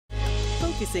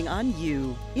focusing on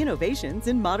you. Innovations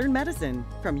in modern medicine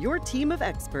from your team of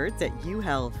experts at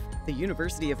UHealth, the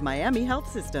University of Miami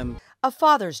Health System. A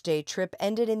Father's Day trip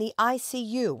ended in the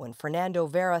ICU when Fernando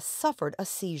Vera suffered a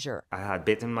seizure. I had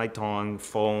bitten my tongue,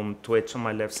 foam, twitch on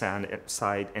my left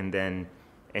side, and then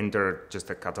entered just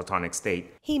a catatonic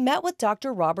state. He met with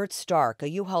Dr. Robert Starke,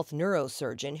 a UHealth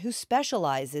neurosurgeon who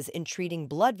specializes in treating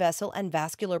blood vessel and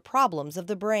vascular problems of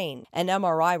the brain. An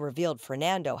MRI revealed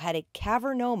Fernando had a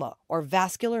cavernoma, or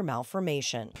vascular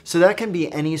malformation. So that can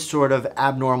be any sort of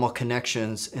abnormal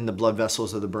connections in the blood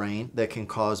vessels of the brain that can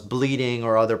cause bleeding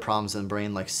or other problems in the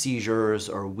brain like seizures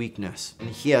or weakness. And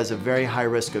he has a very high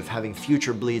risk of having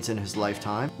future bleeds in his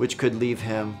lifetime, which could leave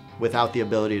him without the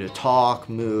ability to talk,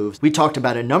 move. We talked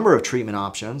about a number of treatment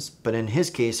options, but in his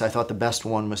case, I thought the best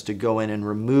one was to go in and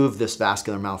remove this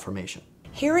vascular malformation.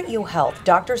 Here at UHealth,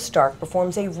 Dr. Starke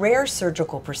performs a rare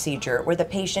surgical procedure where the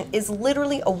patient is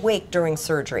literally awake during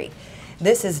surgery.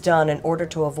 This is done in order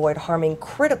to avoid harming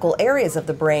critical areas of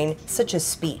the brain, such as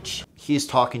speech. He's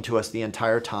talking to us the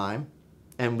entire time,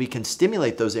 and we can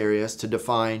stimulate those areas to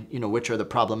define, which are the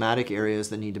problematic areas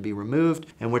that need to be removed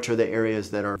and which are the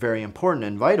areas that are very important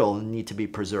and vital and need to be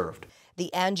preserved. The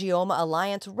Angioma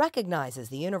Alliance recognizes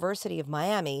the University of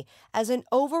Miami as an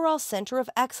overall center of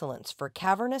excellence for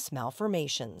cavernous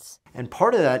malformations. And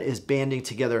part of that is banding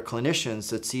together clinicians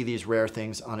that see these rare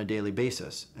things on a daily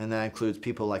basis. And that includes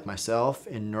people like myself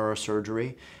in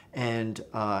neurosurgery and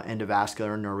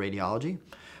endovascular neuroradiology.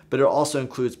 But it also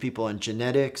includes people in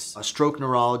genetics, a stroke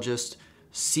neurologist,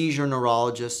 seizure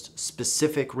neurologists,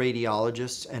 specific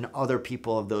radiologists, and other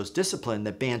people of those disciplines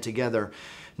that band together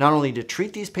not only to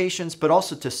treat these patients, but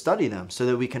also to study them so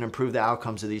that we can improve the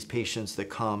outcomes of these patients that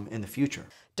come in the future.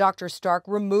 Dr. Starke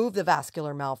removed the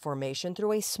vascular malformation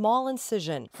through a small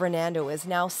incision. Fernando is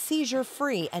now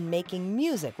seizure-free and making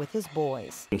music with his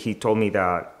boys. He told me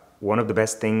that one of the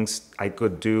best things I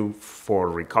could do for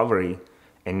recovery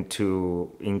and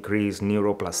to increase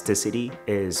neuroplasticity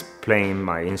is playing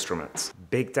my instruments.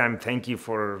 Big time thank you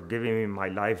for giving me my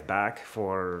life back,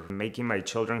 for making my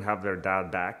children have their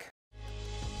dad back.